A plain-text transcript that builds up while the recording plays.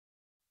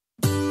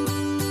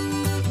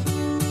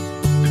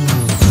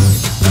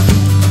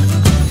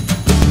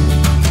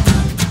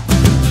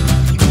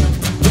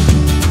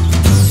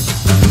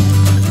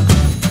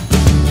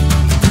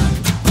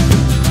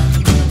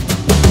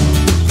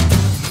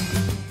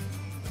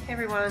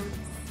everyone.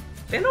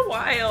 It's been a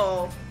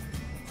while.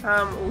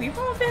 We've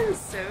all been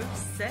so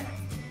sick.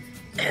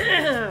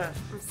 I'm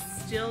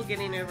still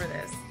getting over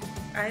this.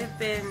 I have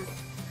been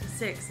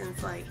sick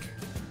since like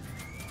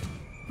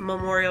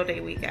Memorial Day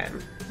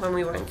weekend when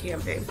we went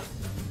camping.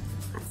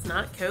 It's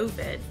not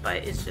COVID, but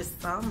it's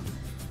just some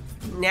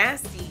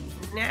nasty,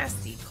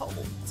 nasty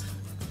cold.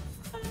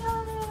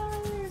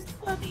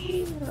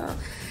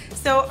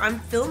 So I'm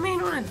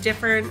filming on a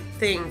different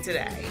thing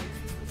today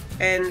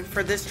and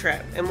for this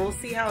trip, and we'll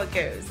see how it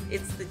goes.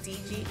 It's the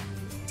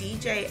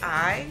DJI,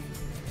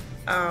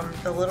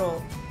 the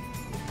little,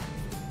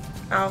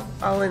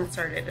 I'll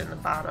insert it in the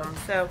bottom.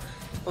 So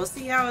we'll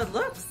see how it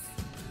looks.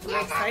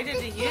 I'm excited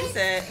to use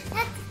it.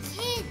 That's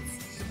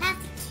kids.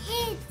 That's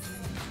kids.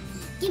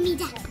 Give me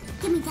that.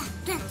 Give me that.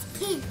 That's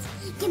kids.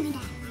 Give me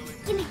that.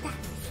 Give me that.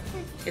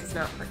 It's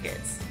not for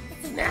kids.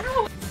 Now.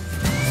 So,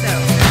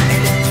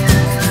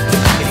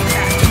 getting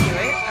back to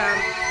it,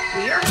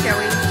 we are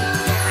going to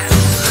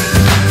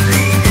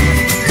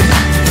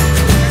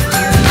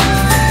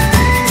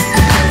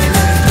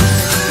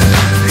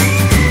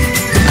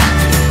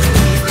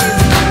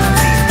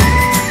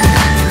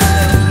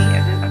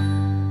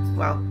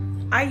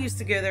I used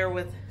to go there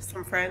with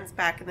some friends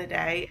back in the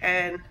day,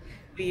 and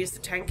we used to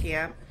tent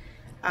camp.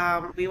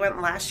 We went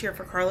last year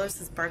for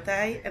Carlos's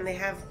birthday, and they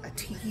have a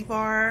tiki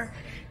bar.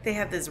 They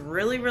have this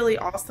really, really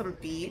awesome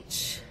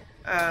beach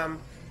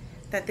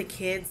that the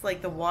kids,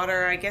 like the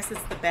water, I guess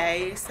it's the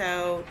bay,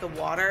 so the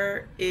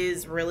water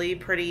is really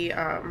pretty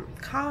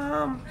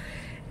calm,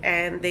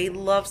 and they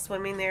love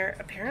swimming there.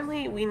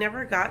 Apparently, we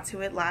never got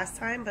to it last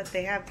time, but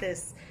they have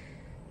this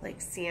like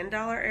sand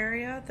dollar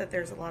area that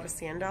there's a lot of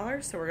sand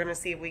dollars, so we're gonna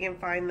see if we can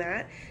find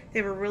that. They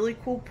have a really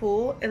cool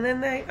pool, and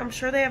then I'm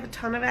sure they have a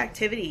ton of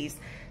activities.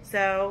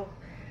 So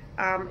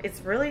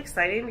it's really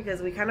exciting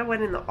because we kind of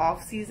went in the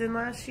off season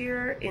last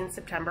year in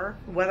September.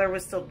 Weather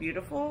was still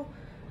beautiful,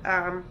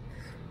 but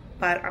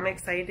I'm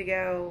excited to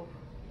go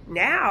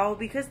now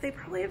because they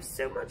probably have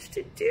so much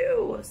to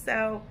do.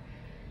 So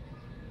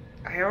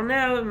I don't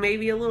know,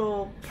 maybe a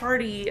little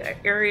party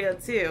area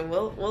too.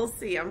 We'll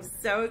see. I'm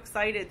so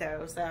excited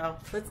though, so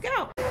let's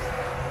go.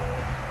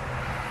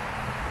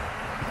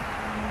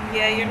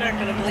 Yeah, you're not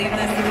gonna believe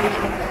this.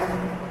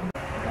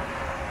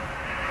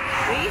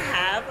 We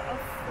have a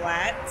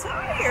flat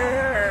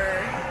tire.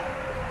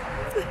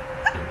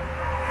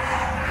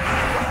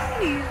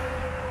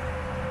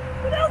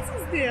 What else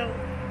is new?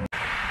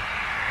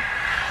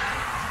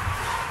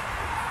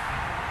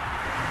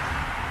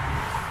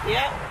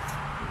 Yep.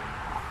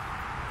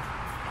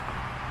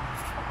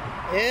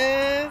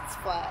 It's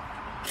flat.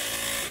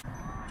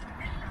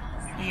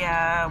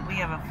 Yeah, we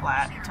have a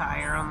flat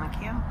tire on the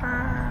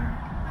camper.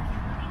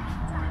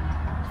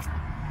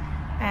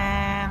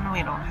 And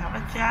we don't have a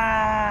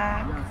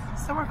jack.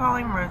 So we're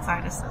calling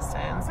roadside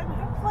assistance, and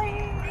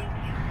hopefully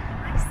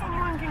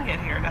someone can get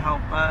here to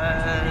help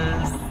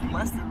us.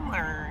 Lesson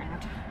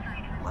learned.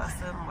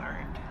 Lesson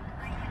learned.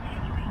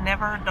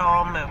 Never a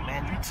dull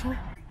moment.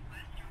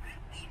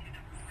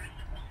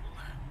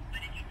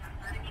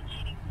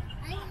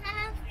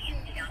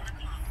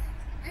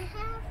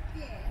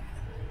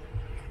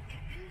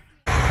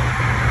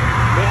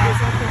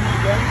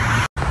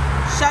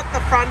 Shut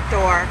the front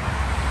door.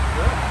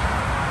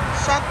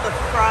 Shut the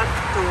front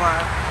door.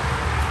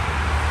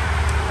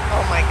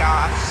 Oh my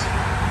gosh.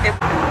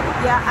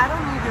 Yeah, I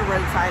don't need your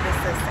roadside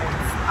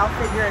assistance. I'll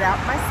figure it out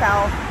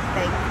myself.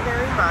 Thank you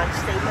very much.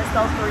 Save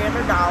myself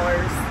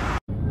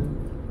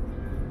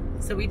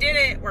 $300. So we did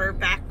it. We're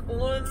back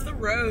on the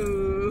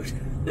road.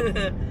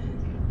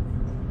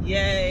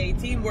 Yay,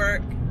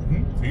 teamwork.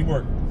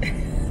 Teamwork.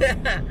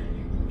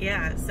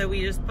 Yeah, so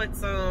we just put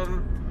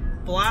some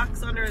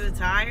blocks under the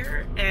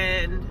tire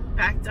and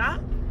backed up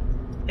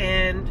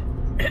and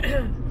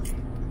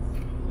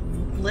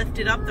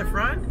lifted up the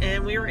front,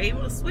 and we were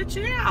able to switch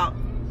it out.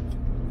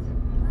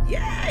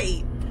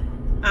 Yay!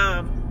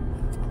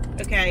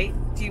 Okay,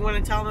 do you want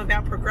to tell them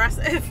about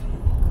Progressive?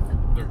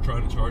 They're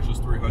trying to charge us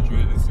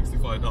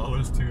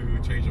 $365 to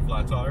change a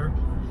flat tire.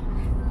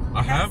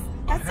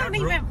 That's not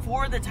even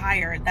for the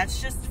tire.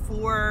 That's just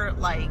for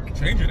like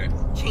changing it,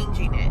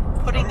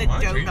 putting the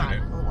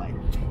donut away.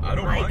 I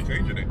don't mind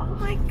changing it. Oh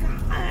my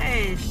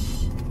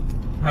gosh!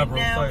 I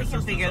know we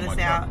can figure this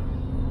out.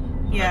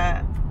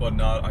 Yeah, but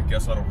not. I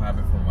guess I don't have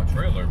it for my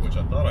trailer, which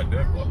I thought I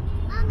did. But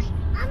Mommy.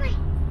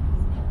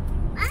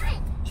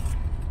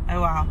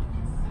 Oh wow!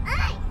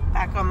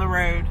 Back on the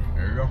road.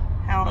 There you go.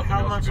 How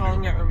much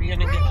longer are we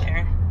gonna get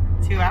there?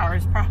 2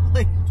 hours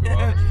probably. 2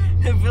 hours.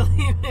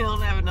 Hopefully we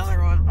don't have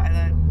another one by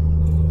then.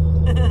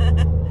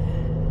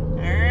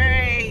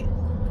 Alright.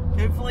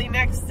 Hopefully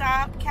next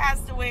stop,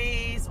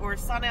 Castaways or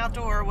Sun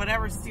Outdoor,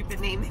 whatever stupid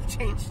name they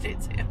changed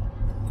it to.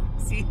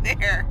 See you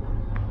there.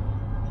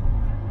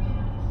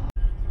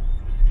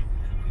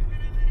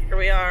 Here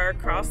we are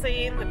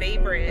crossing the Bay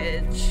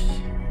Bridge.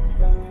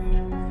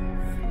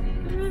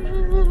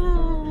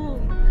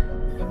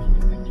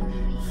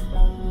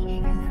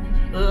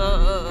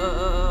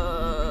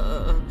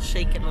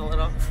 Shaking a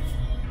little.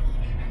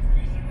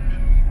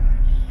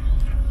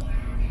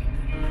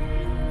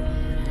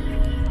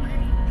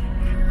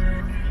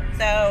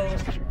 So,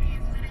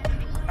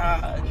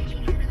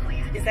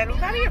 is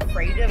anybody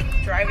afraid of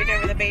driving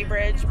over the Bay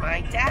Bridge?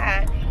 My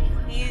dad,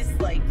 he's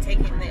like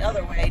taking the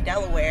other way,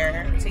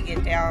 Delaware, to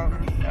get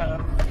down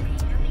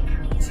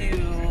to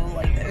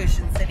like the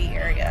Ocean City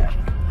area.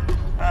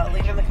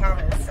 Leave in the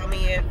comments. Tell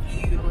me if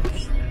you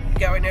hate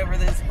going over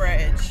this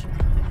bridge.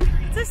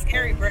 It's a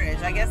scary bridge.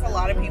 I guess a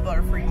lot of people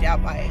are freaked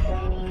out by it.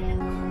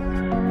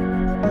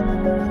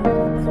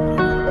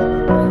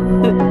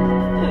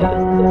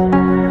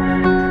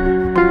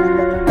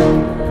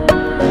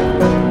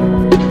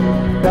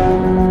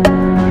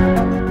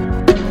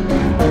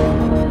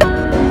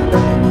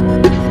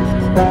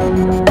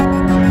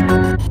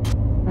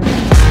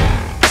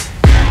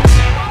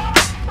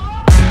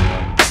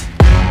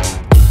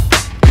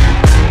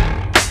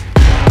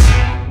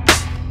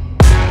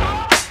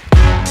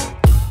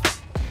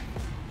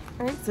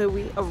 So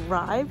we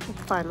arrived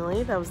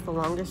finally. That was the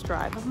longest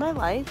drive of my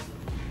life,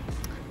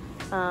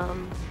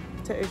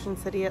 to Ocean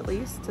City, at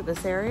least to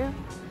this area.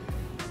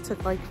 It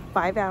took like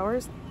 5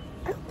 hours.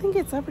 I don't think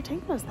it's ever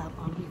taken us that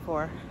long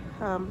before,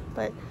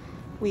 but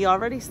we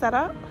already set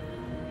up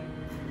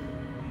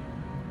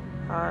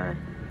our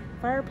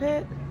fire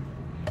pit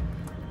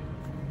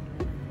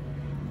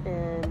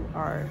and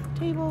our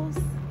tables.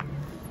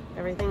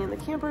 Everything in the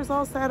camper is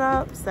all set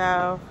up,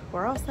 so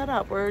we're all set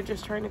up. We're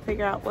just trying to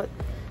figure out what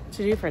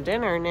to do for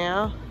dinner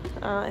now.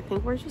 I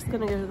think we're just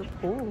gonna go to the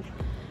pool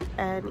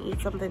and eat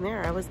something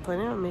there. I was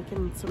planning on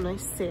making some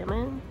nice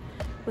salmon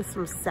with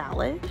some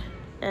salad,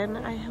 and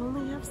I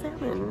only have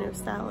salmon, no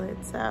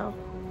salad, so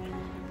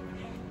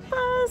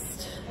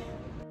bust.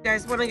 You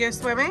guys wanna go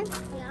swimming?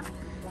 Yeah.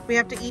 We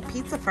have to eat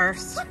pizza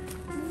first.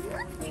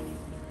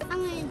 I'm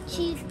gonna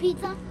cheese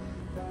pizza.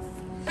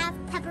 Have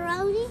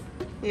pepperoni.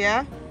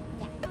 Yeah?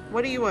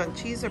 What do you want,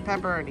 cheese or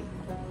pepperoni?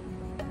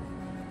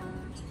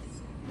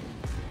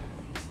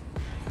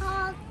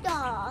 Hot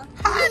dog.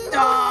 Hot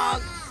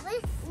dog!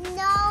 With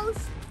no,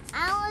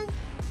 I want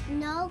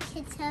no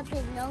ketchup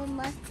and no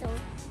mustard.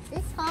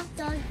 This hot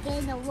dog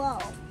in a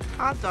roll.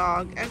 Hot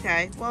dog,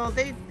 okay. Well,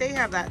 they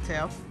have that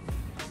too.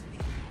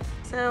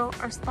 So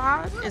our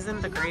spot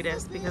isn't the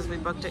greatest because we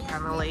booked it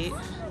kind of late.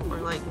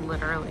 We're like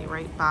literally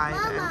right by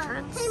the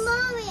entrance. Hey,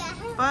 Mommy, I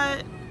have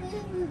But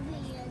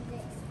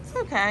it's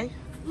okay.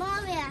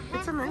 Mommy, I have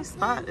It's a nice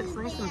spot. It's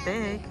nice and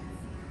big.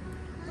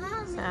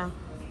 So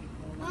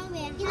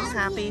Mommy, I'm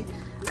happy.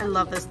 I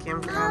love this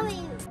campground.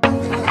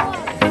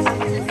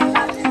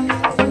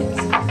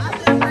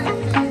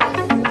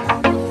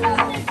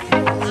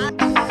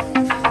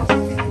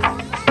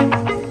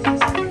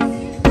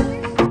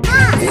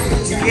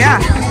 Yeah.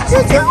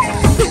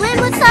 Swim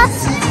with us.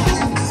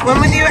 Swim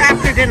with you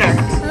after dinner.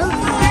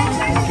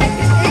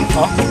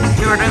 Huh?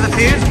 You order the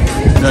food?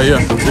 Yeah.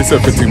 They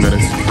said 15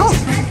 minutes. Oh.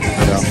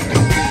 Yeah.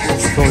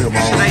 It's only a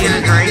mile. Should I get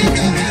a drink?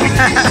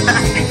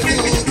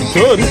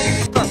 Good.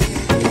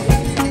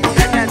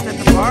 That guy's at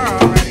the bar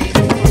already.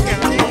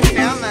 We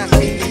found that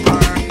tiki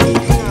bar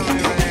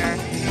over there.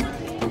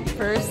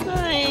 First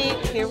night.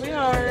 Here we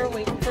are,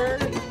 waiting for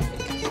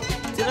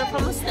dinner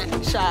from the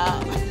snack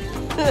shop.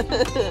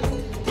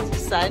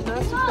 Decided not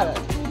to cook.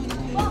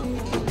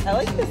 I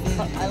like this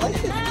table though.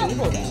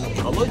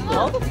 I like that.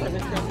 All the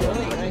furniture is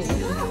really nice. I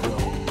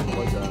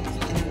like that.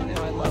 I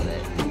know, I love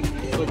it.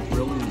 It's like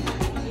really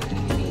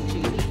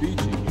Beachy.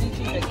 beachy.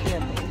 Beachy at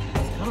camping.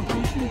 It's kind of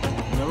beachy.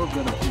 I've never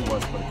been to Key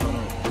West, but it kind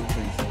of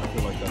thinks, I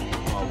feel like that's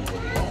probably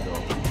where we want to go.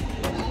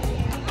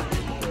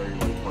 Very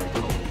like bright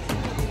colors.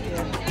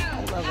 Yeah,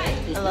 I love it.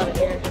 I love it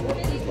here.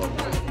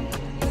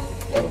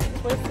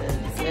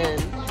 Twists and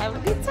have a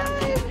good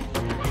time.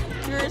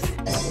 Cheers.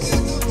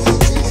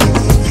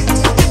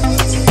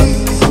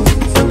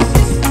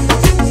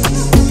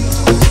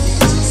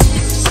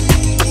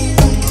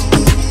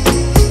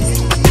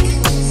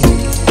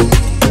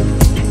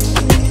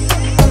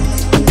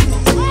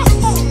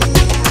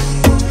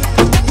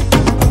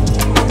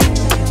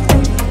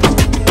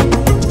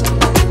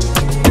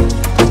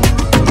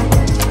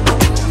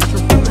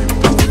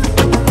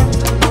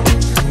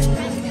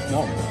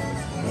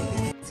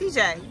 CJ,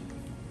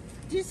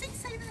 do you think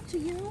say that to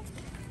you?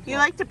 You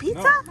like the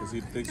pizza? No, because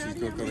he thinks he's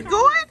going to You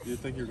good? You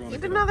think you're going to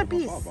Eat another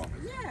piece.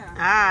 Yeah.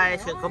 Ah,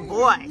 it's a good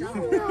boy.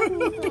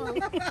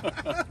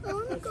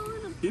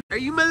 Are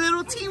you my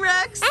little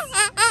T-Rex?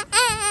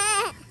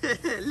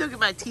 Look at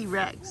my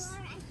T-Rex.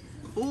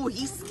 Oh,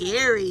 he's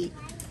scary.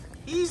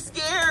 He's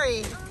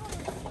scary.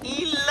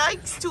 He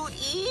likes to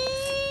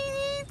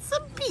eat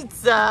some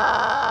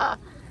pizza.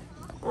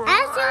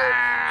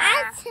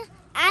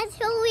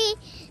 Actually,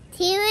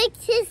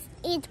 T-Rexes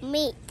eat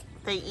meat.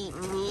 They eat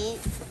meat.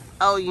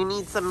 Oh, you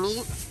need some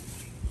meat?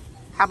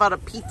 How about a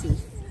PT?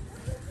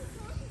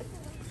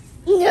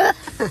 No.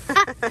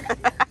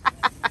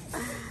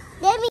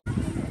 Let me.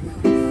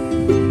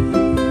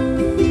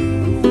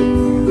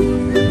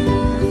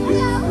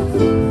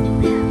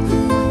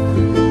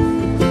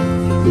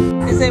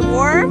 Is it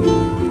warm?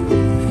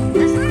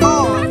 It's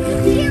cold.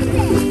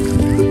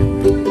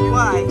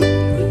 Why?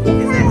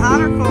 Is it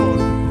hot or cold?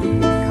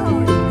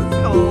 Cold. It's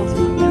cold.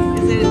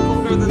 Is it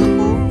colder than the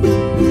pool?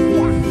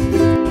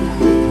 Yeah.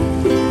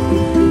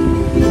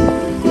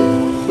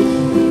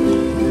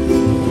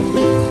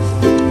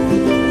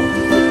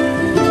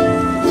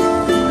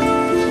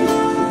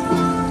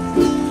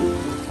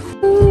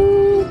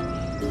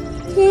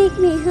 Take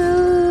me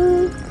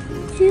home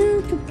to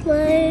the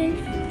place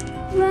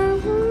where I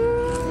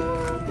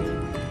want.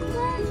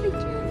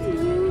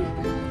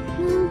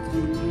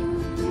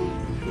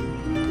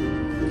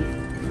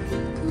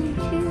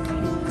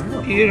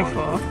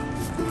 Beautiful.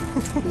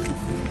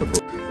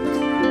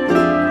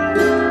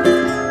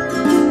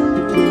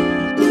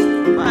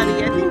 Buddy,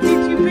 I think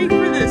you're too big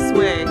for this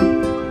swing.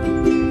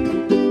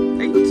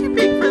 Are you too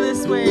big for this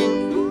swing?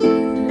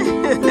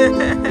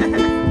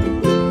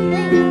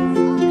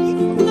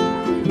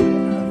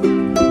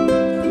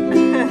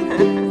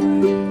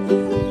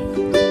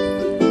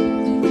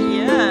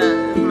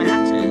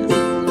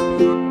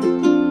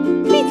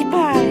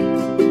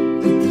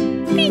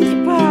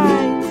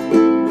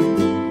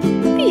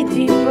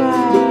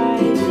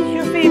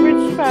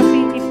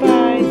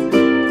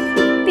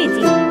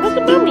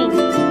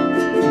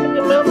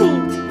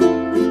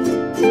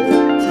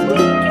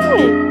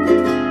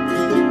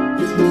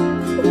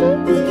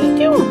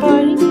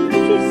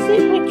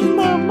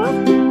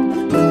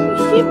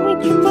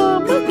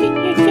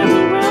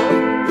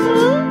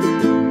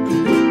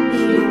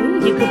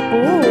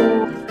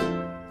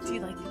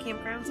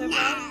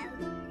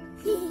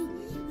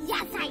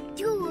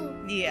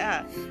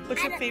 Yeah.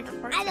 What's your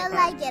favorite part? I don't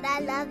like it. I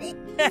love it.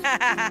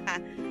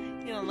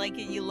 You don't like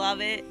it? You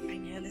love it? I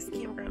know, this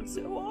campground's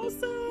so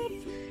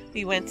awesome.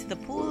 We went to the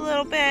pool a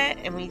little bit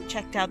and we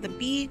checked out the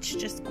beach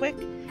just quick.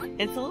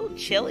 It's a little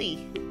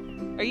chilly.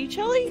 Are you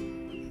chilly?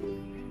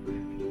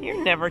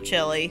 You're never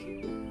chilly.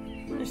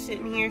 You're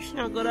sitting here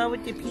snuggled up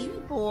with the Petey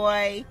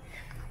boy.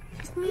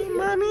 It's me and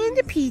Mommy and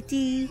the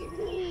Petey.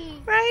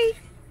 Right?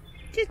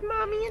 Just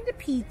Mommy and the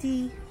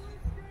Petey.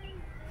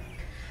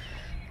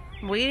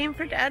 Waiting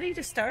for Daddy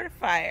to start a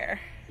fire.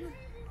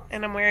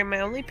 And I'm wearing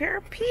my only pair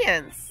of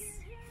pants.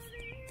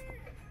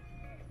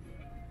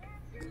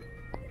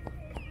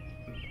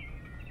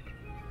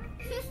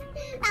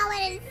 I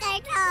want to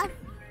take off.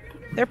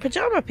 They're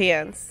pajama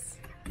pants.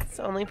 It's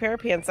the only pair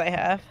of pants I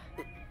have.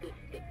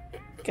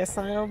 Guess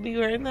I'll be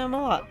wearing them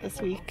a lot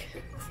this week.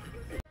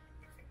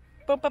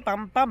 Bum bum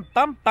bum bum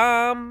bum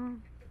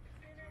bum.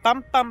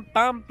 Bum bum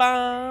bum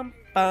bum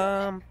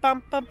bum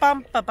bum bum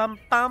bum bum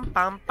bum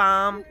bum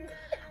bum.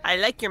 I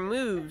like your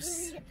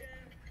moves.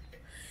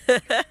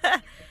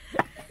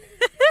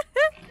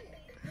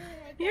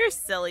 You're a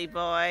silly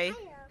boy.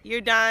 You're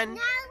done.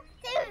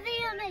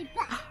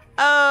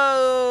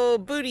 Oh,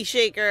 booty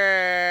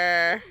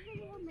shaker.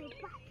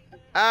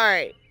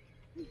 Alright.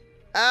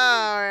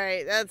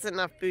 Alright, that's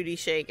enough booty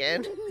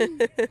shaking.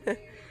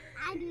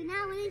 I do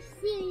not want to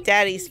see.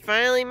 Daddy's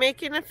finally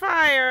making a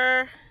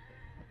fire.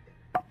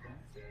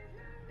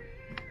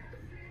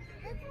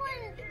 This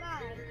one is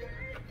mine.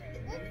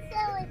 This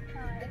cell is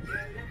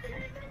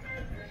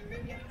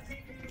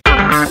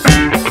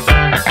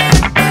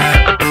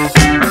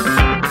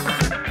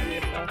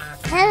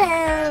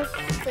Hello,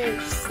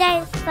 we're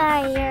set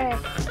fire.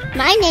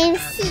 My name's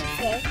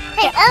CJ.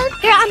 Hey, oh,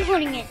 here, I'm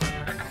holding it.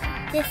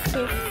 This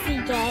is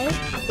CJ.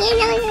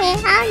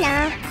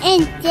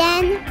 And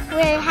then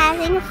we're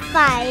having a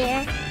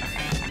fire.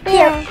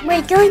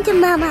 We're going to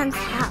Mama's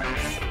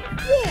house.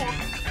 Yeah.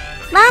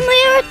 Mom, we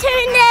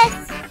return this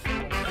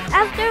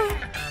after.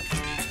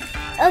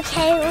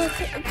 Okay,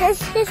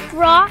 let's just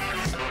rock.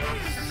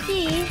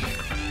 See.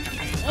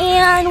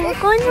 And we're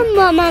going to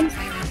Mama's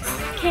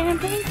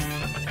camping.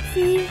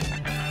 See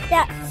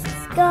that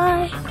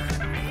sky.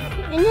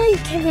 I know you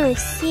can't really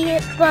see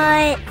it,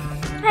 but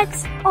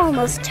that's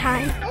almost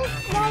time.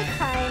 It's no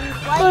time.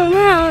 Go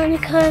around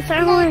because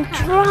I want to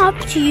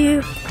drop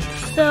you.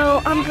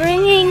 So I'm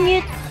bringing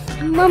it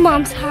to my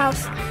mom's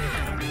house.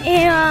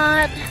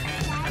 And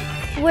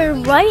we're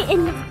right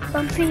in the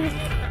bumpy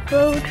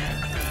road.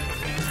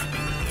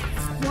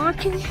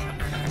 Watching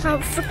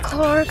out for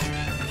cars.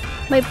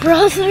 My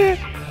brother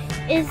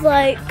is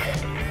like,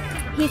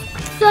 he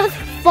just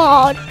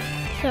fought.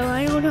 So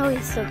I don't know if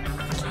he's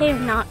okay or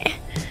not.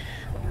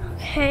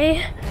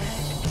 Okay.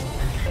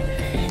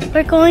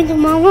 We're going to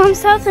my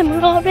mom's house and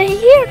we're already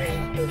here.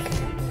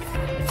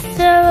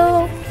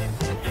 So,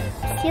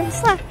 see you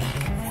inside.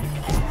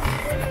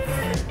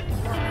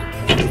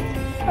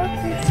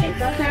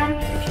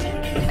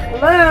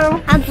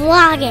 Hello? I'm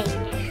vlogging.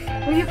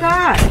 What you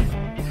got?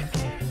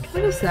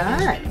 What is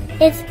that?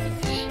 It's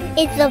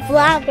a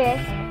vlogger.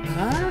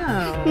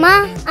 Oh.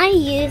 Mom, I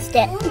used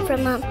it for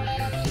Mom.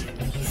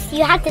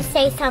 You have to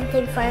say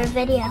something for a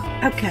video.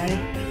 Okay.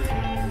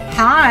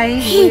 Hi,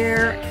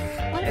 we're...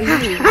 What are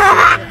you?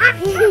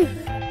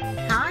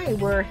 Hi,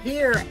 we're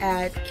here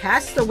at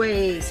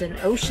Castaways in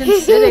Ocean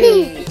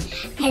City.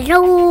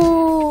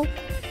 Hello.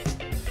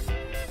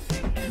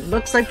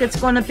 Looks like it's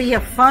going to be a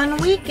fun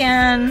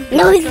weekend.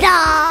 No, it's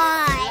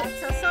not.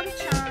 Lots of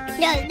sunshine.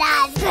 No, it's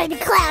not. It's kind of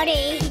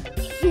cloudy.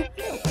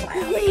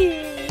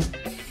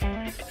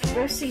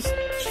 Go see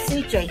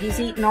CJ. He's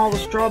eating all the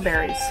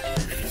strawberries.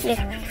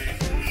 Yeah.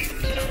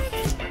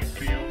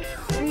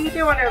 What are you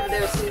doing over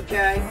there,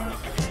 CJ?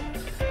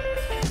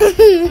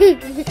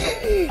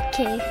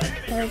 Okay,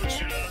 coach.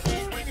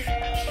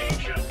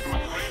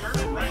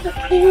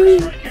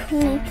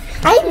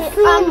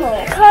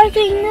 I'm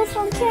cutting this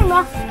on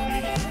camera.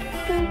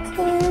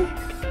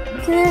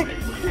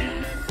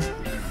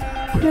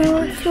 No,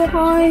 it's too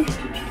high.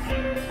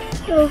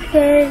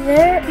 Okay,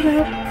 there.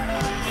 No.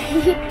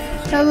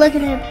 Now look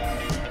at him.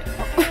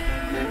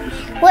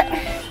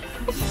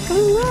 What's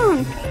going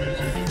on?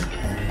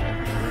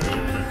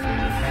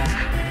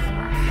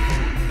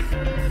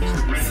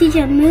 CJ,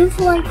 move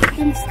like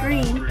and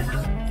scream.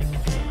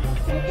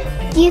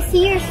 Do you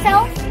see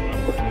yourself?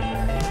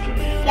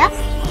 Yes.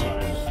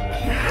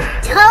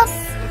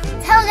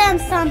 Tell them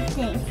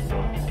something.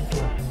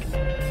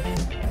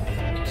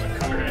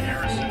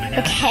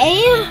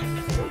 Okay,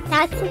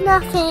 that's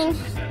nothing.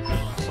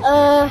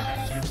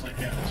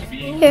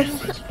 There's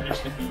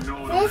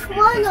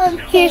one on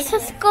here.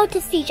 Let's go to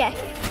CJ.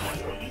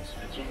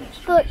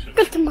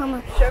 Go to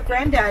Mama. Show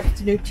Granddad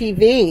the new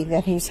TV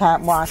that he's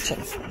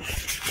watching.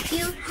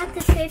 You have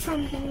to say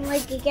something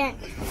like again.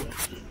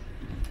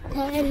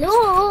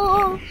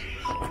 Hello.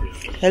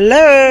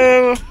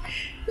 Hello.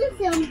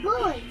 Listen, I'm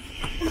going.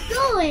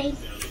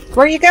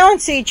 Where are you going,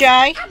 CJ?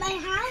 At my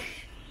house.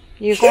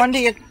 You going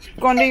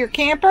to your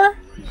camper?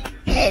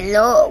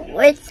 Hello,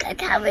 we're just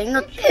having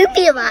a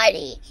poopy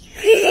party.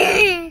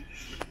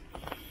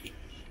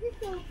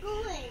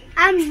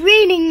 I'm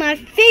reading my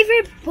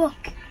favorite book.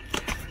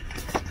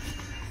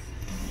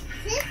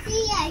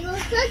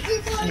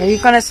 Are you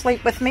going to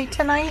sleep with me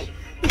tonight?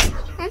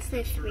 Let's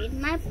just read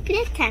my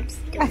bedtime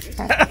story.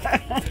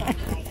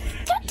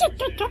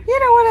 You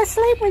don't want to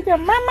sleep with your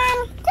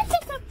mama?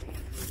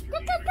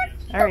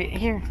 All right,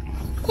 here.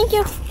 Thank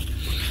you.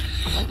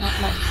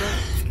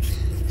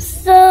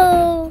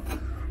 So,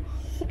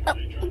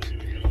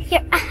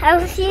 here, I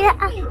will see you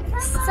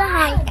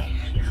outside.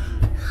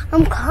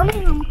 I'm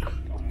coming.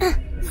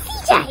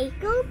 CJ,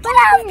 get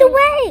out of the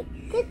way.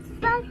 It's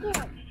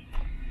bucket.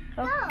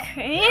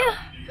 Okay.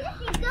 There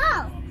you go.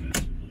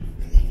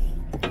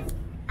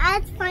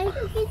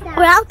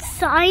 We're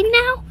outside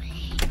now,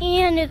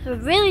 and it's a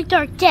really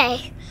dark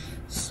day.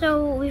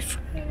 So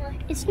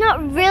it's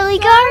not really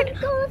dark,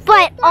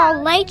 but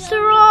all lights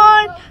are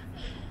on.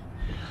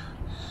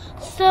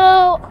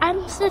 So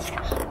I'm just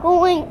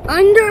going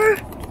under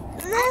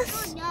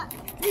this.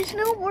 There's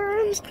no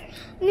worms,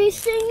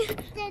 anything.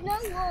 There's no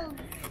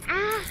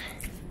worms.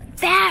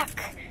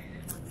 Back.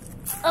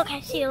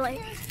 Okay, see you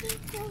later.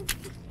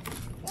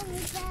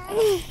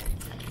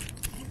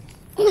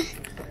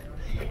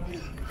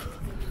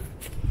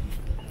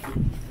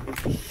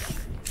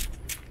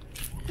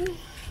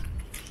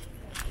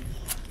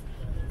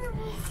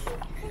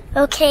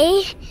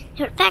 Okay,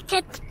 you're back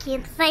at the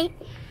campsite.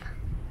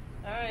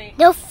 Alright.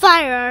 No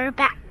fire or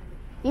back.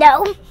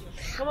 No.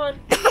 Come on.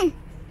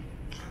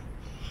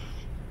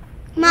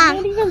 Mom, You're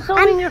not even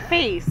filming your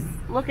face.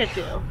 Look at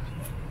you.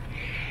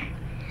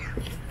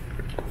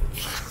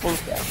 Thank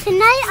you.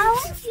 Tonight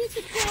I want you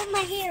to curl my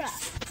hair up.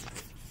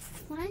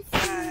 What?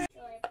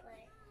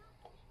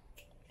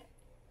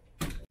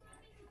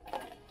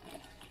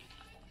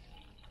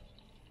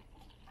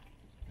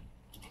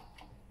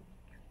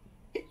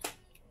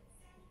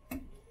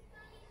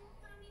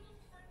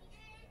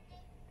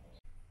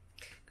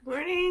 Good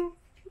morning.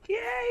 Yay,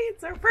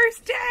 it's our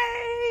first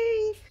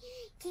day.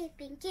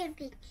 Camping,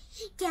 camping,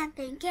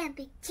 camping,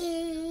 camping,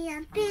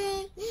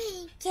 camping,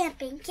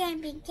 camping,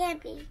 camping,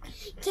 camping,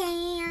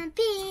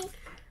 camping.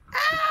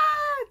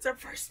 It's our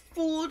first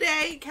full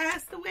day,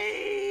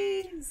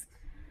 Castaways.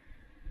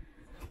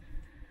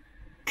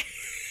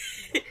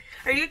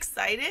 Are you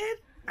excited?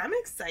 I'm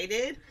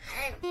excited.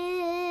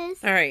 All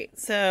right,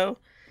 so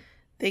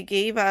they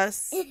gave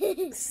us,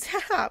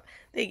 stop.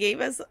 They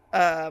gave us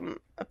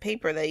a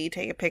paper that you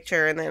take a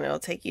picture and then it'll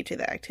take you to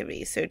the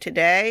activity. So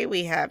today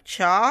we have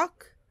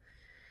chalk,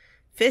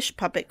 fish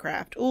puppet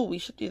craft. Oh, we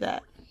should do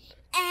that.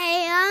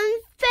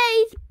 And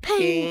face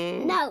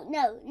Game. paint.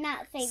 No,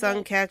 not face paint.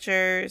 Sun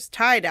catchers,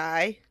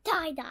 tie-dye,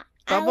 Tie-dye.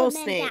 bubble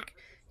snake.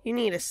 You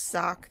need a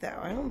sock though.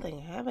 I don't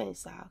think I have any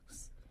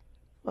socks.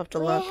 We'll have to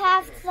look. We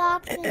have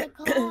socks in the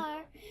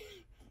car.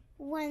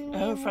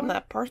 From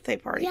that birthday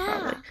party,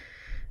 Yeah.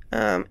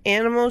 probably.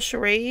 Animal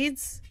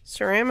charades,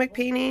 ceramic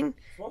painting,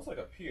 Smells like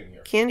a pee in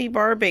here. candy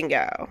bar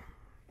bingo,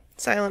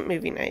 silent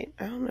movie night.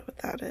 I don't know what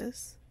that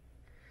is.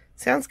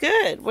 Sounds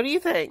good. What do you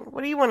think?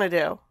 What do you want to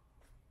do?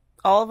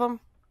 All of them?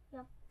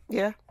 Yep.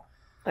 Yeah.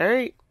 All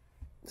right.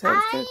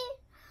 Sounds good.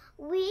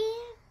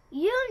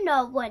 You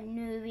know what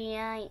movie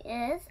night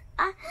is.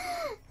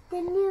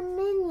 The new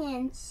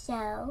Minions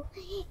show.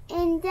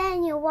 And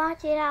then you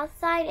watch it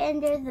outside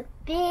and there's a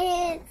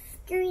big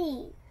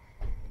screen.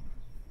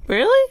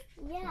 Really?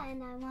 Yeah,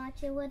 and I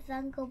watch it with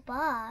Uncle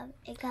Bob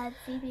because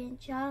Phoebe and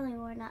Charlie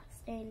were not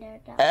staying there.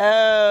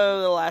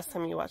 Oh, the last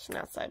time you watched an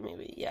outside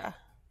movie. Yeah.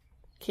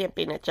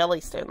 Camping at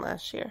Jellystone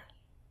last year.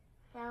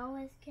 That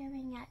was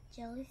camping at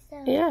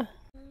Jellystone. Yeah.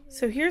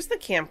 So here's the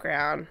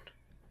campground.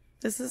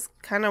 This is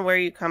kind of where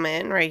you come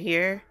in, right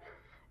here.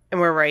 And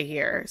we're right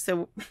here.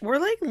 So we're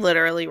like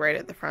literally right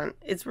at the front.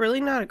 It's really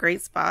not a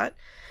great spot.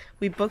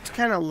 We booked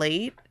kind of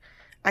late,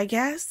 I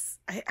guess.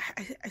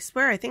 I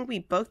swear, I think we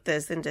booked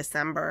this in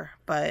December.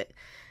 But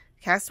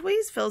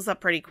Castaways fills up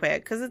pretty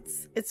quick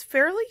because it's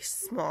fairly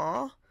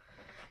small.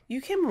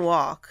 You can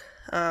walk,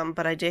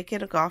 but I did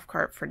get a golf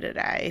cart for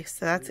today,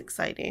 so that's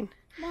exciting.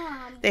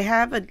 Mom. They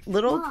have a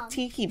little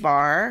tiki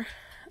bar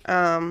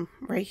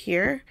right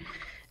here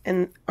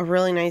and a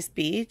really nice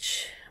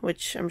beach,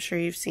 which I'm sure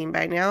you've seen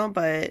by now,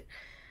 but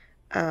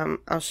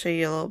I'll show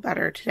you a little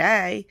better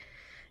today.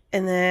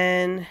 And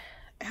then,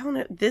 I don't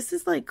know, this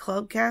is like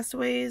Club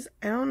Castaways.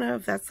 I don't know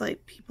if that's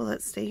like people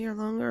that stay here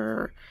longer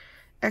or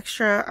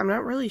extra. I'm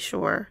not really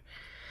sure.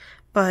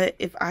 But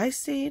if I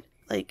stayed,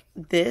 like,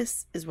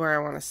 this is where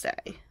I want to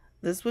stay.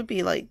 This would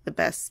be like the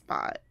best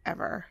spot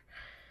ever.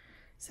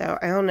 So,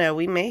 I don't know.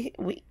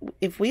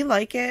 If we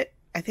like it,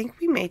 I think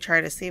we may try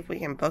to see if we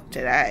can book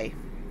today.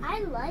 I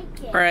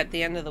like it. Or at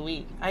the end of the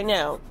week. I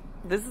know.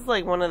 This is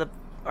like one of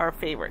our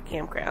favorite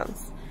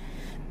campgrounds.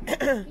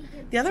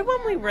 The other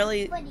one we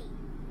really...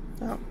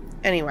 Oh,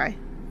 anyway,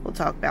 we'll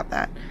talk about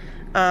that.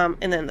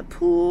 And then the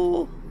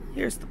pool.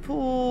 Here's the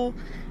pool.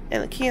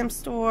 And the camp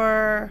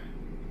store.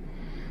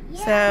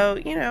 Yeah.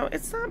 So, you know,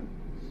 it's not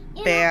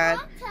bad.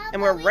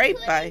 And we're right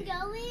by...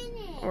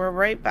 We're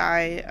right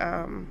by...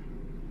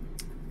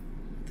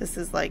 this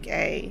is like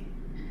a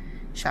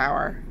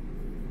shower.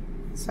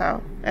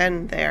 So,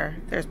 and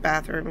there's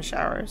bathroom and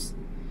showers.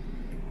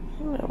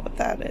 I don't know what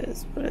that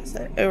is. What is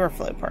it?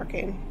 Overflow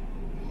parking.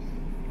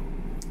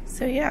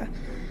 So yeah,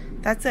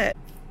 that's it.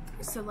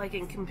 So like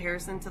in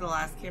comparison to the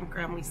last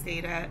campground we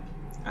stayed at,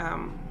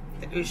 the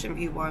Ocean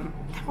View one,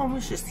 that one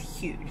was just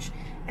huge.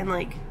 And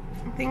like,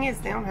 the thing is,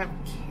 they don't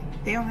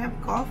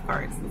have golf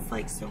carts. It's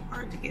like so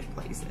hard to get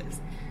places.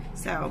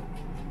 So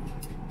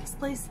this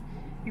place,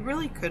 you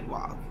really could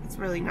walk. It's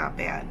really not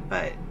bad,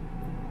 but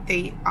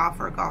they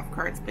offer golf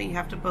carts, but you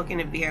have to book in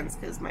advance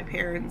because my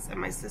parents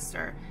and my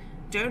sister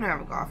don't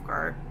have a golf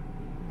cart.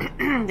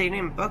 They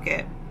didn't book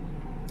it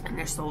and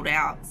they're sold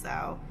out.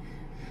 So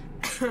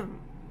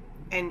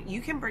and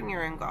you can bring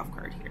your own golf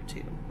cart here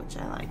too, which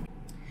I like.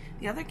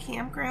 The other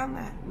campground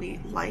that we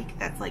like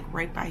that's like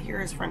right by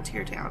here is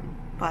Frontier Town,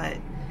 but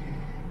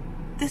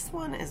this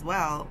one as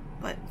well,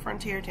 but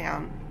Frontier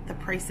Town, the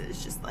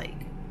prices just like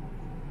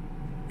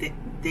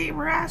they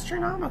were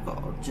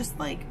astronomical. Just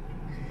like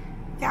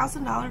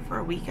 $1,000 for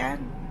a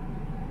weekend.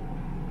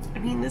 I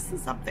mean, this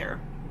is up there.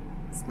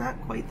 It's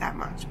not quite that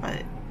much,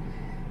 but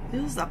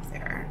it was up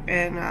there.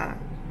 And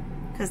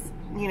because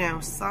you know,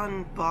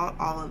 Sun bought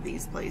all of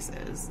these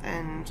places,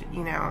 and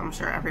you know, I'm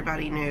sure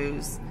everybody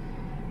knows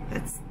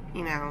that's,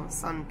 you know,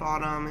 Sun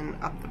bought them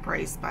and upped the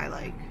price by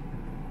like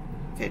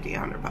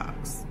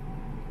 $50-100.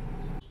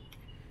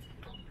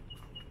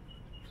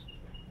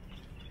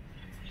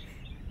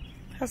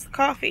 How's the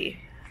coffee?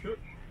 Good.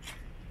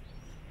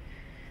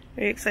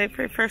 Are you excited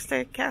for your first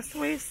day at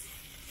Castaways?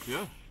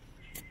 Yeah.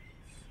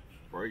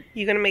 Right.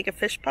 You gonna make a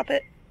fish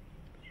puppet?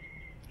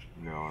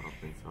 No, I don't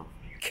think so.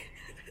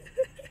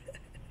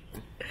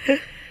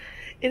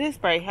 It is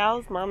bright.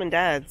 How's mom and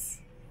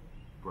dad's?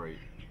 Bright.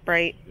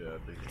 Bright. Yeah, I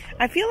think so.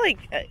 I feel like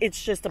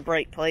it's just a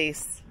bright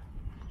place.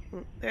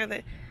 There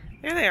they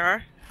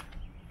are.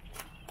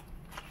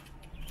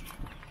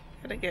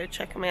 Gotta go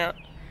check them out.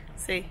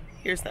 See,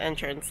 here's the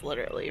entrance.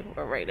 Literally,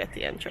 we're right at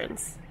the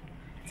entrance.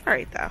 It's all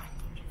right though.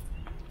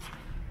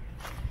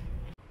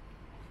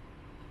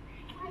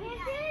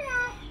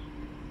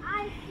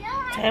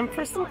 Time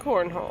for some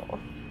cornhole.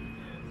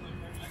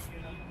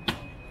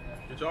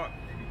 Good job.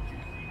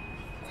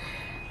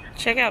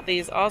 Check out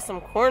these awesome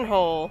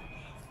cornhole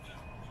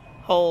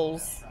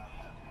holes.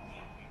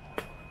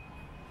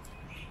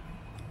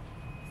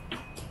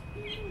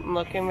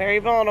 Looking very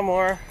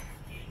Baltimore.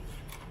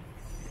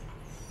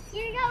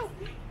 Here you go.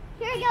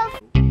 Here you go.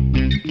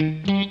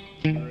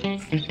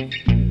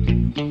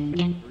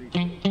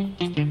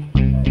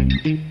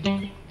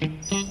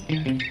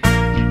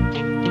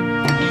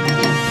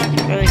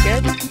 Really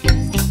good?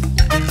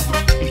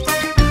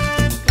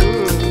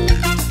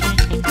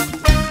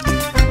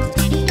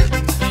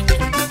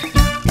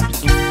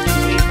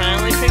 We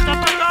finally picked up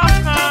our golf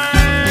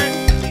cart!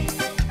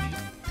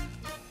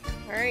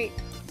 Alright,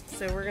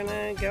 so we're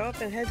gonna go up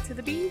and head to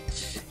the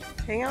beach.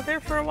 Hang out there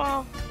for a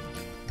while.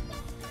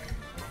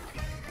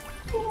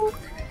 Ooh,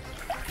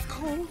 it's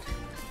cold.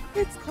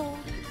 It's cold.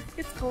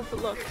 It's cold,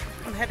 but look,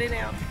 I'm heading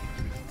out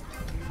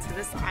to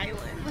this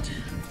island.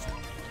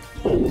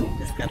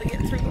 Just gotta get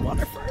through the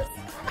water first.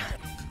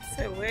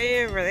 So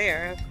way over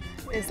there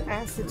is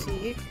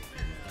Assateague.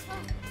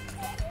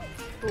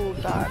 Oh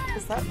god,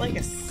 is that like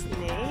a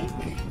snake?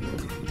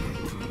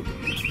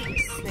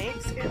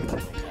 Snake skin? Oh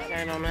my god,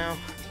 I don't know.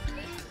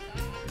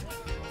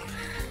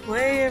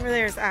 Way over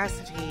there is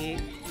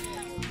Assateague.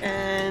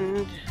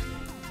 And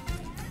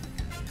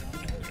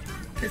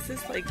this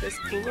is like this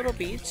cool little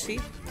beach. See?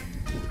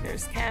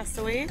 There's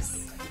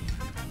Castaways.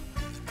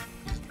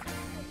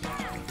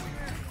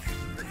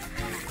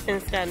 And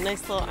it's got a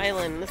nice little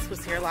island. This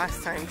was here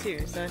last time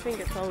too, so I think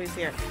it's always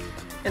here.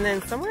 And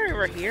then somewhere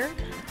over here,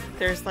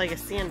 there's like a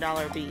sand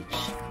dollar beach.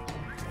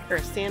 Or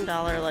a sand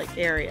dollar like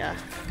area.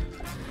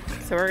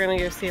 So we're gonna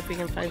go see if we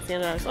can find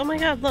sand dollars. Oh my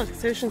god, look,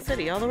 it's Ocean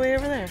City all the way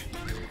over there.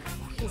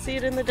 You can see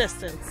it in the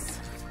distance.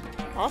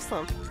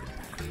 Awesome.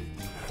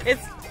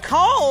 It's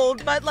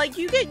cold, but like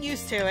you get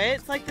used to it.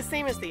 It's like the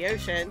same as the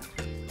ocean.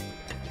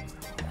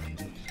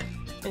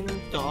 And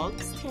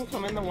dogs can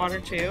come in the water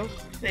too.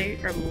 They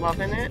are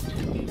loving it.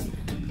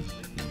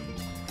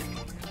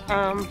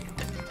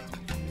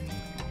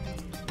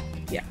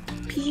 Yeah,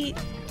 Pete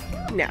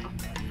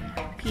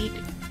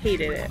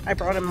hated it. I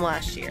brought him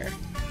last year.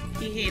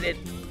 He hated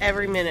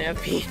every minute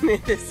of being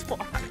in this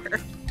water.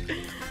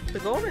 The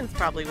Goldens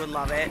probably would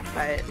love it,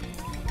 but...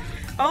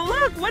 Oh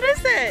look, what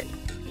is it?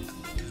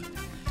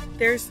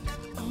 There's,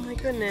 oh my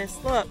goodness,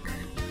 look.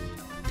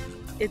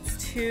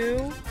 It's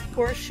 2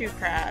 horseshoe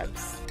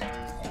crabs.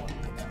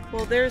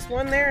 Well, there's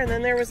one there and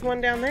then there was one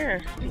down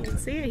there. You can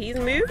see it, he's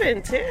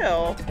moving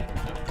too.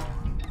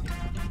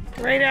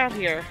 Right out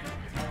here.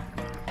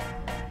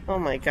 Oh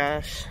my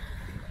gosh.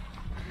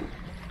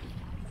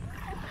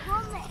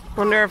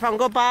 Wonder if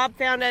Uncle Bob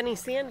found any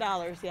sand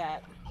dollars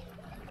yet.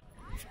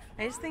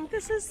 I just think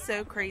this is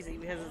so crazy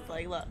because it's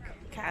like, look,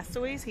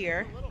 Castaways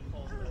here.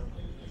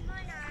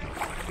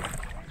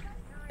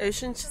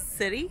 Ocean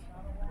City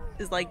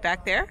is like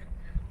back there.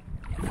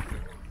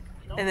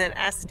 And then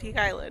Assateague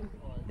Island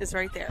is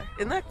right there.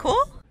 Isn't that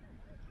cool?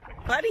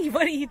 Buddy,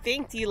 what do you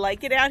think? Do you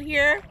like it out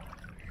here?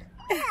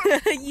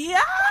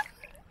 Yeah?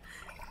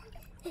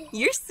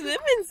 You're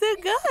swimming so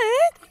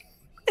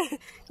good.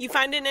 You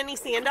finding any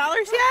sand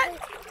dollars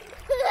yet?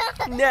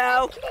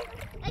 No.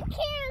 I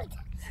can't.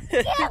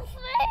 Can't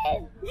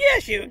swim.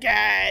 Yes, you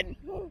can.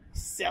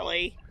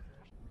 Silly.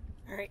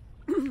 All right.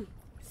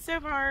 So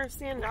far,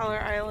 Sand Dollar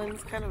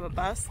Island's kind of a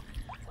bust.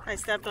 I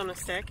stepped on a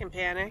stick and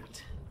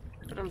panicked,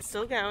 but I'm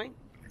still going.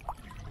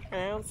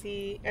 And I don't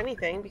see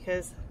anything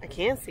because I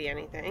can't see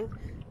anything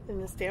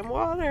in this damn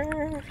water.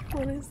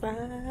 What is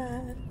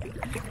that?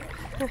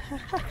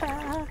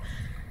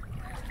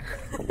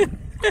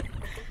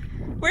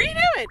 What are you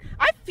doing?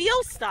 I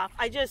feel stuff.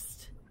 I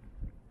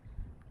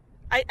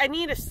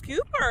need a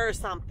scooper or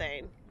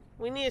something.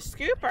 We need a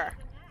scooper.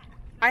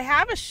 I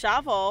have a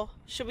shovel.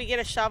 Should we get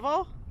a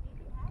shovel?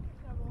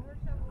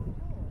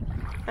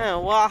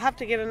 Oh, well, I'll have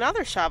to get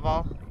another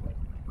shovel.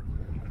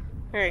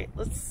 All right,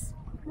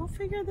 we'll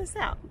figure this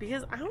out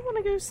because I don't want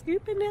to go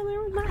scooping down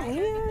there with my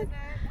hand.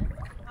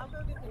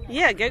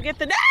 Yeah, go get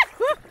the net.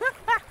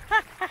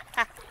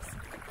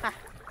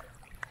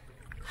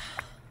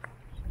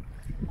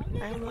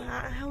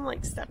 I don't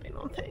like stepping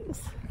on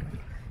things.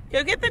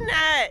 Go get the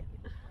net.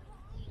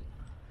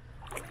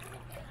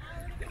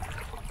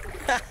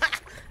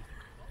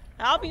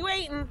 I'll be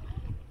waiting.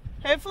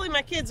 Hopefully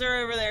my kids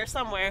are over there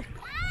somewhere.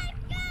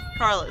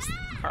 Carlos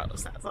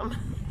has them.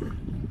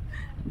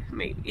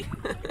 Maybe.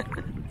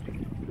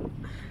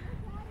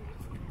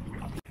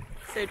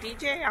 So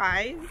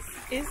DJI's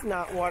is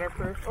not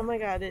waterproof. Oh my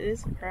god, it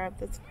is a crab.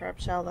 That's a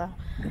crab shell though.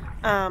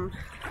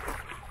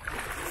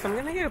 So I'm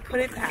gonna go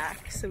put it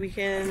back so we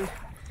can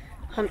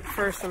hunt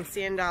for some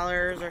sand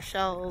dollars or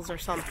shells or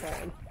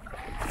something.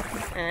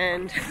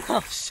 And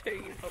I'll show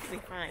you what we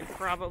find.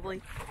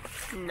 Probably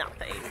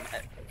nothing,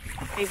 but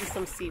maybe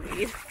some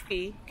seaweed.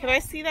 Can I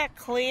see that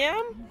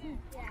clam?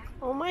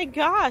 Oh my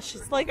gosh,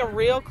 it's like a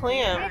real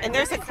clam. And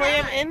there's a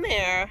clam in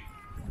there.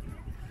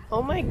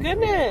 Oh my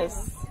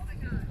goodness.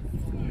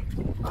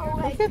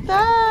 Look at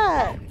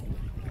that.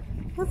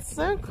 That's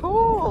so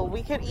cool.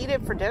 We could eat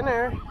it for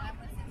dinner.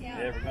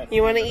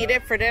 You want to eat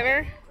it for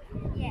dinner?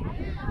 Yeah.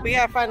 We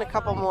gotta find a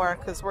couple more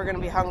because we're gonna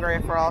be hungry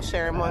if we're all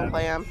sharing one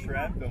clam.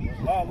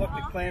 Oh, look,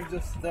 the clam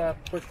just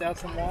pushed out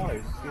some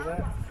water. See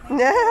that?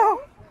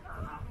 No.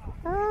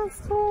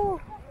 That's cool.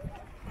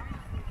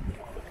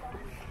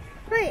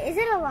 Wait, is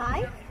it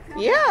alive?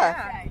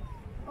 Yeah.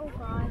 Oh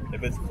god.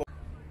 If it's cool.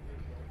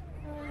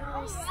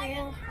 Oh,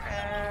 sand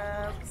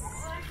crabs.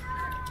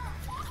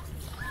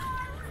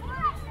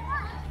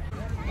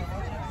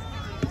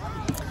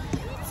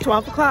 It's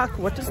 12 o'clock.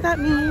 What does that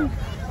mean?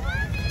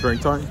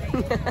 Drink time?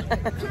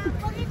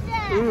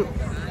 I'm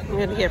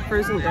gonna get a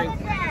frozen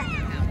drink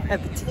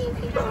at the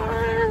TV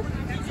bar.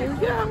 Here we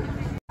go.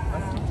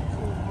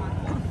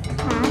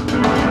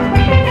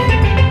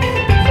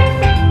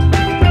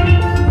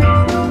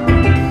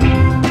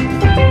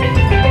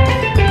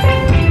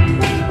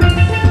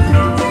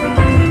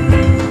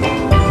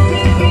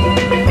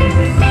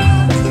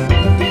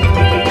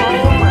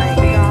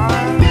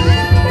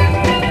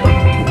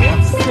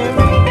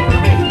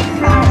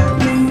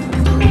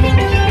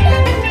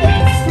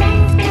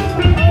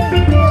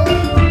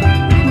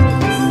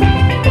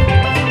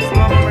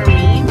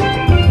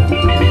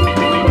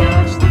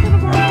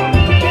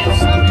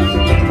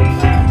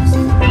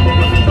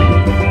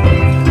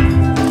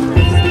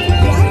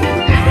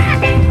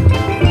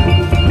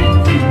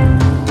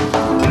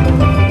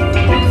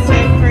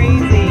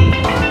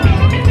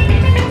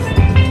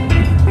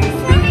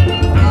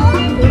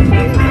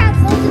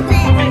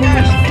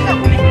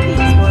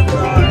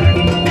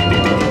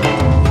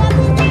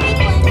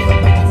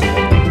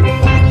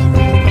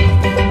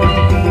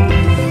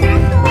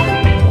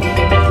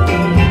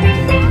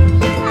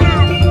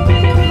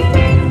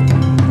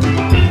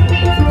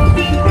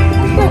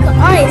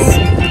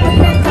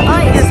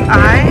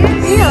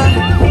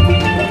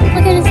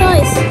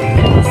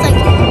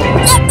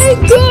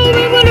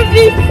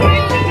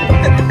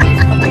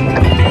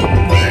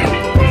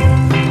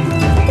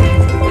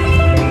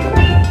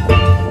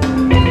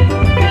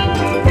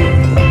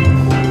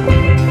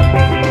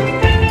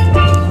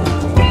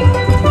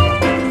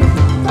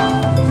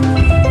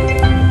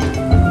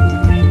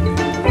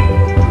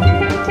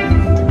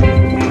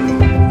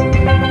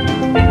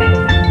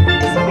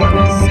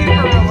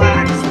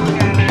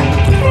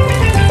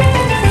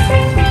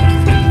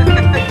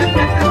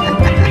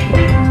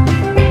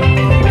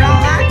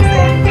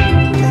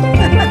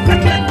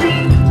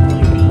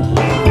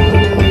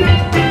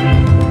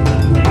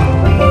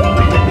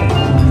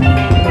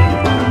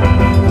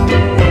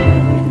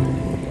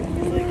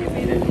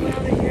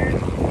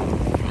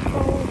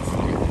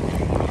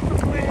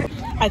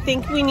 I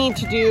think we need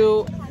to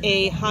do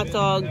a hot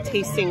dog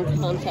tasting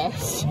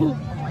contest. Oh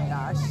my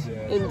gosh.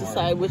 And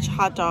decide which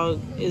hot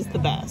dog is the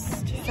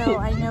best. So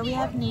I know we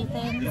have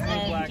Nathan's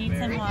and Dietz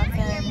and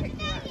Watson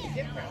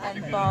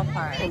and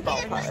Ballpark. And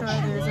Ballpark.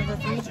 I'm sure those are the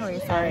three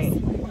choices. All right.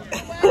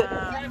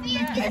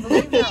 I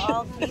believe they're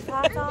all beef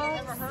hot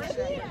dogs.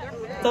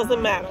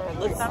 Doesn't matter.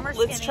 Some are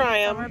Let's skinny,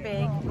 try some are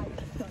them.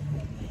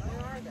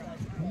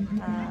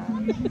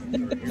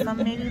 big. Some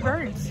may be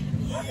burnt.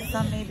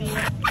 Some may be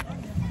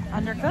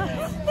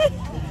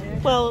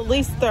undercooked. Well, at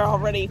least they're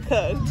already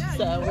cooked,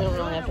 so we don't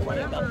really have to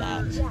worry about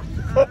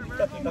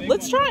that.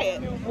 Let's try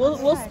it.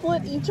 We'll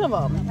split each of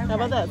them. How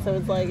about that? So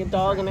it's like a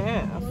dog and a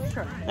half.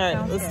 Sure. All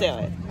right, let's do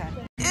it. Okay.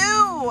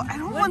 Ew! I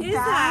don't want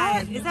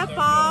that. Is that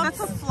Bob? That's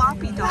a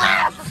floppy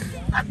dog.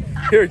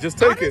 Here, just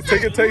take it.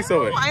 Take a taste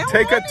of it. I don't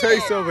Take a want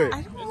taste of it.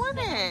 I don't want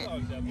it.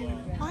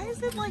 Why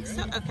is it like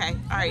so? Okay.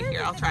 All right,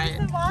 here, I'll try it.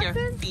 Here,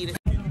 feed it.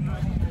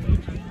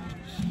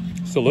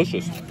 It's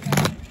delicious.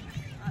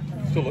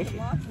 It's delicious.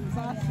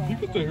 You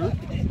can take her.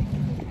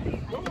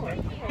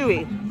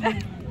 Chewy.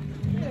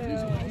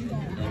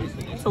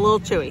 It's a little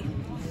chewy.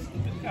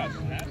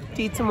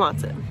 Dietz and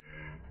Watson.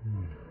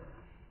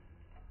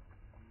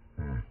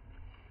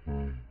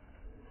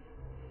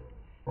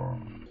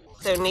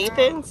 So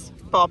Nathan's,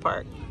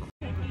 Ballpark.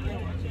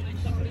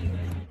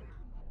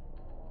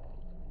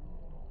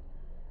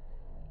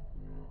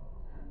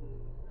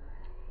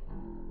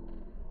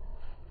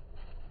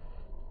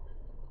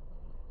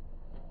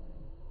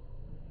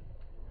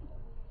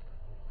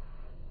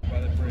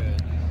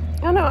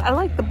 I don't know, I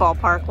like the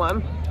Ballpark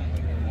one.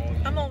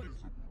 I'm on.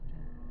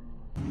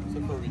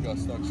 Except for we got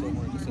stuck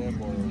somewhere in the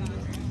sandbar over there.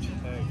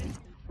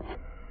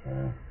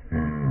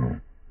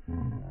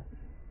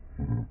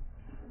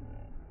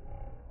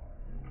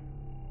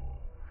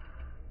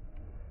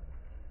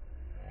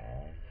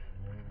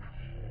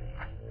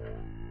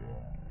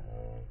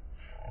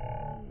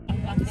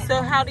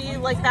 So how do you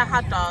like that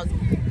hot dog?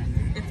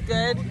 It's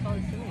good?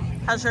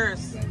 How's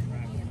yours?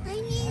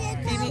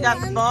 Phoebe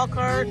got the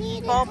Ballpark?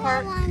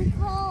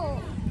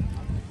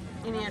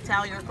 You need a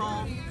towel, you're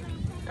cold?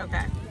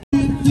 Okay.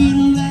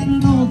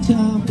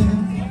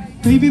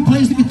 Baby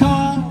plays the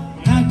guitar,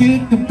 I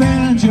get the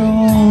banjo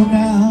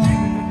now.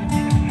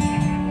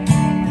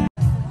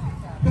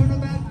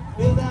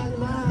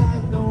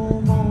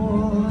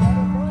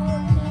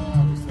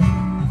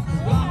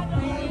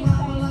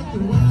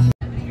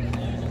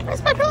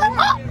 Where's my pillow?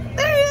 Oh,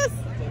 there he is!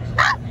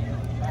 Ah!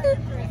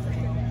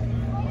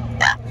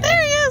 Ah,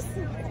 there he is!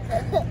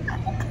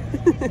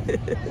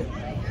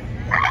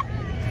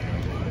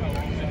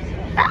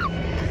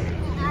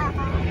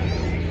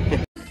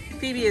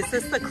 Phoebe, is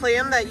this the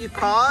clam that you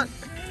caught?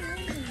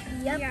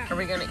 Yep. Are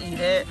we gonna eat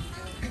it?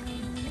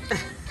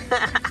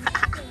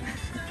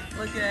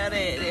 Look at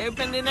it. It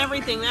opened and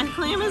everything. That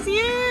clam is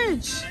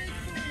huge.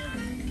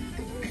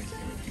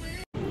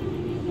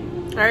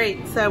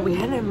 Alright, so we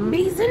had an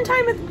amazing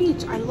time at the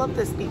beach. I love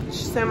this beach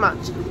so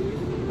much.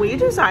 We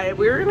decided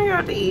we were gonna go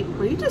out to eat.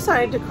 We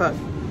decided to cook.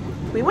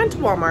 We went to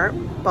Walmart,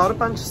 bought a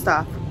bunch of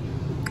stuff.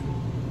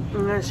 I'm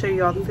gonna show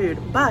you all the food,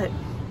 but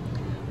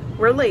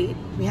we're late.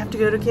 We have to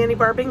go to Candy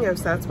Bar Bingo,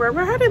 so that's where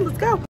we're headed. Let's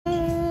go.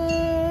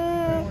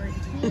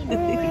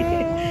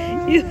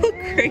 You look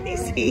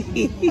crazy.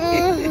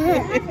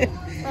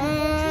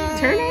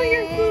 Turn on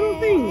your little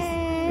things.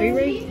 Are you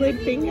ready to play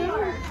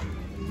bingo?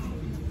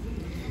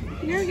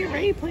 You gotta get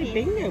ready to play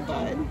bingo,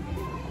 bud.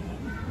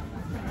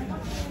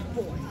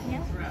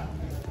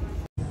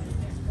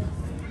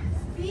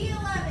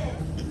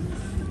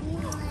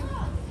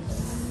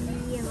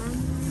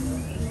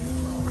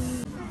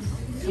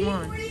 Come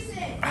on.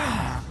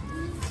 Ah,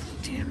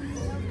 damn it.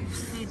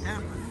 Need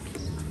that one.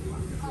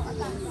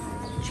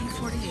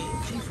 G48,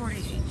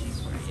 G48,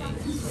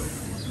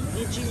 G48.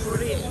 Need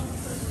G48.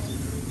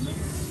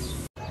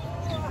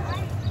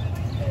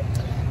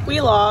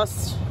 We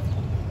lost.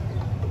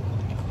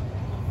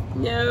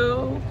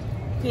 No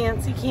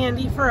fancy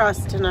candy for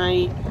us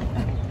tonight.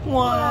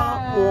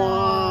 Wah,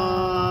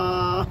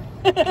 wah.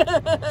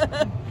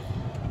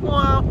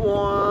 Wah,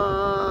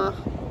 wah.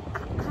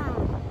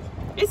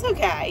 It's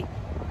okay.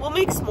 We'll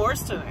make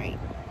s'mores tonight.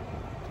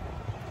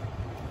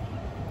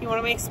 You want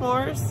to make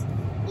s'mores?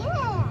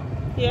 Yeah.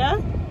 Yeah?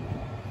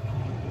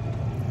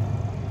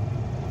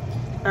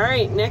 All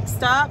right, next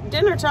stop,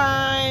 dinner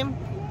time.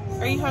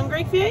 Are you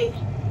hungry, Faye?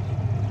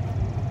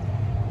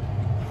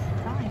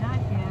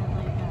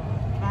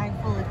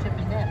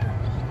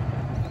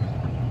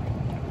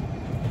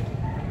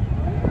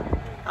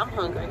 I'm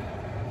hungry.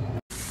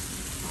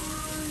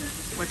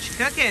 What you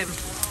cooking?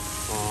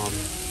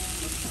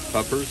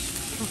 Peppers,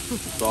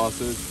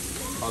 sausage,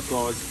 hot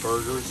dogs,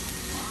 burgers,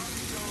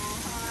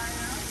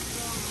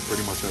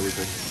 pretty much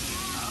everything.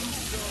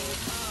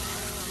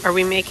 Are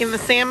we making the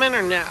salmon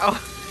or no? I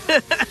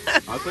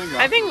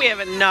think we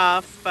have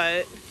enough,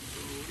 but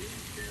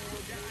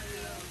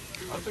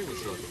I think we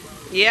should.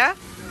 yeah?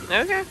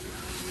 Okay.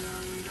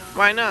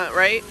 Why not,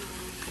 right?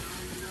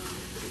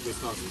 If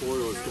it's not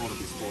spoiled, it's going to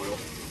be spoiled.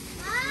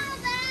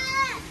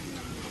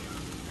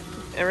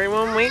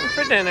 Everyone waiting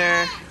for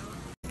dinner.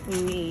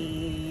 We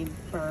need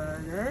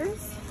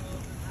burgers.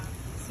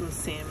 Some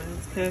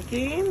salmon's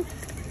cooking.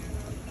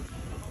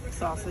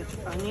 Sausage,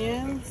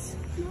 onions,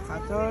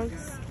 hot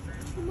dogs,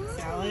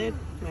 salad,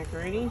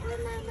 macaroni,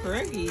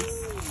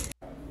 pierogies.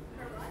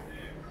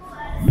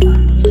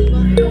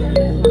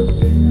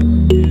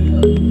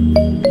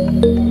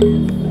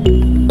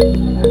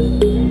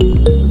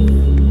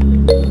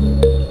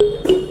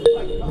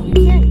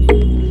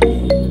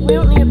 We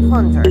don't need a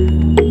plunger.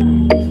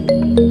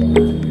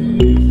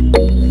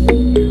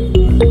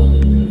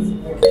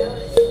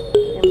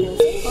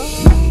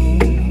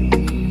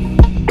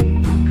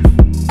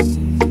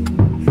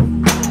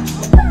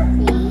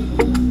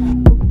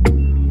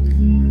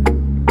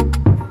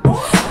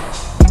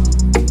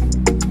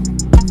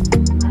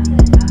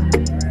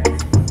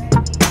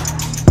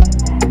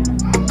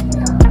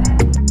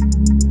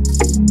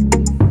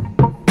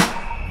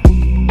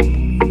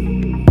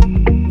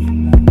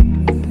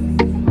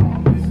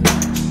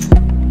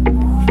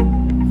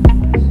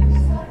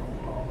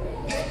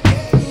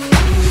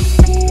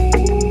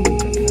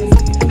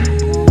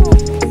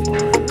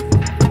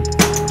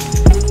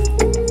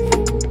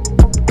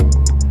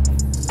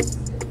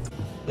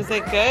 Is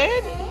it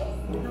good?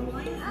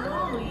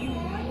 No, you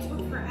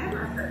took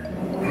forever.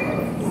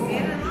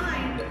 Stand in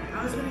line. I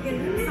was gonna get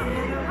him something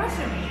and they're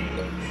rushing me.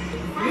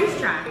 Moose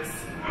tracks.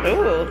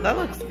 Ooh, that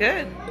looks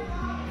good.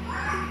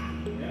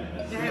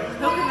 Yeah,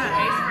 coconut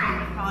ice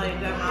cream is probably a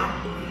good mom.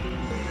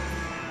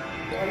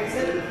 What is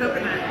it?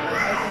 Coconut.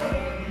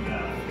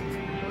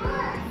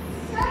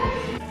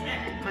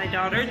 My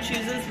daughter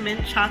chooses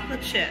mint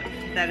chocolate chip.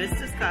 That is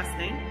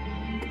disgusting.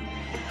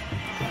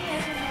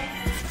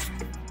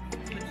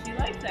 But she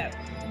likes it.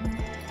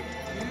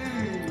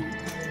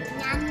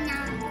 Nom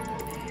nom.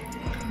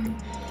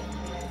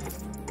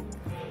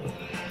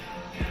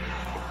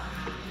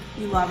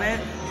 You love it?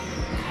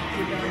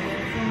 You don't get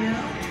anything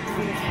now?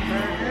 You get some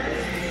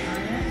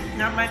burgers.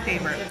 Not my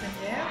favorite. It's good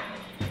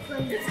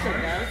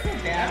though. It's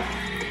not bad.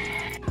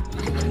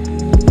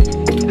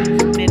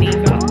 Mini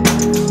golf.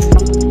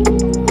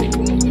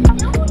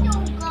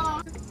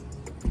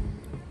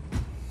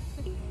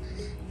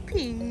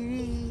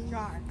 Petey,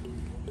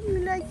 you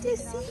like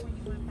this seat?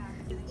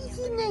 Is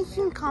it nice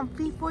and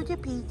comfy for the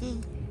Petey?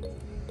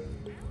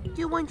 Do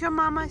you want your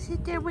mama to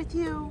sit there with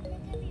you?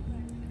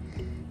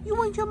 You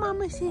want your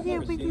mama to sit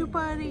there with you,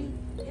 buddy?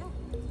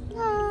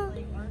 Yeah,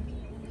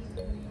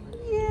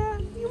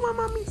 you want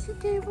mommy to sit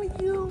there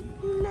with you?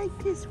 You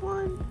like this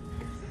one?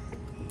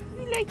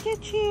 You like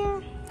that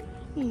chair?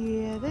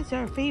 Yeah, that's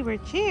our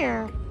favorite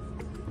chair.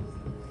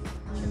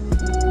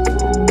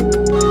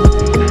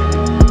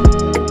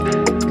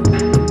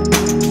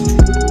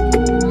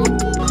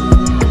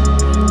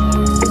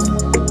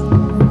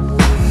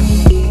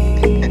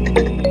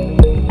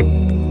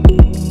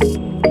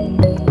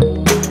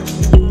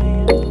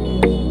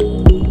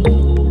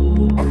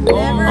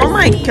 Oh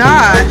my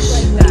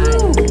gosh!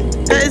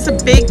 That is a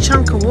big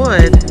chunk of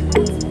wood.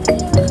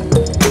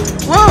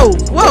 Whoa,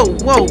 whoa,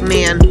 whoa,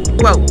 man.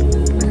 Whoa.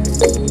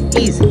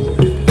 Easy.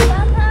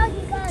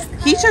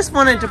 He just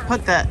wanted to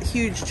put that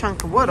huge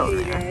chunk of wood on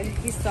He there. did.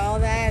 He saw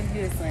that and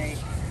he was like,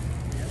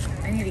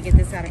 I need to get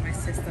this out of my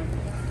system.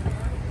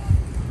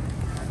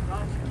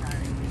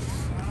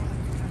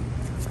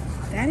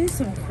 That is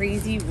some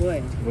crazy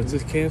wood. What's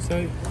this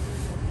campsite?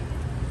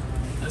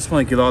 I just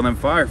want to get all them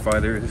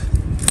firefighters.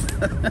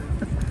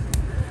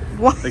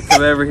 What? They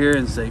come over here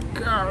and say,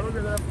 God, look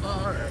at that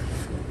fire.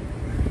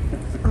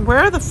 Where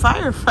are the What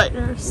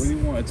firefighters? do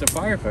you want? It's a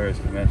firefighters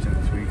convention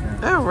this weekend.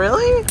 Oh,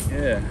 really?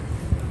 Yeah.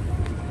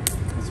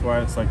 That's why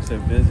it's like so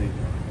busy.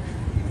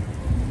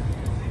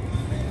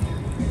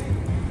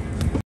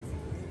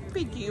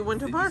 PG, you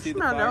want a Did you see the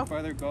marshmallow?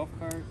 firefighter golf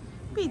cart?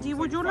 PG,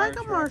 would you Fire like a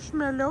truck.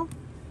 marshmallow?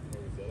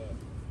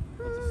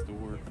 That's a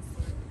store.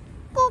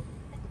 Boop.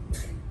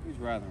 He's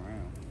riding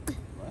around.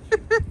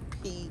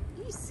 Pete,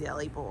 you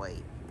silly boy.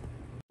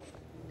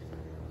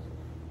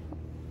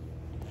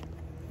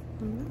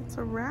 And that's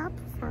a wrap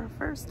for our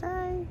first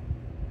day.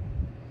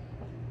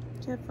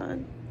 Did you have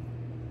fun?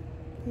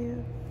 Yeah.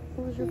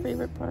 What was your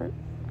favorite part?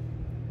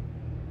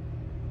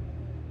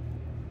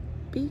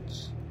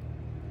 Beach?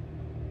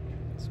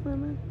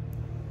 Swimming?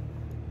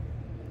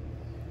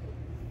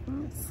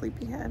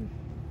 Sleepyhead.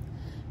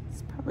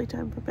 It's probably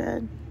time for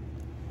bed.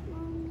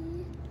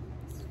 Mommy.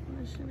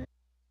 Finishing it.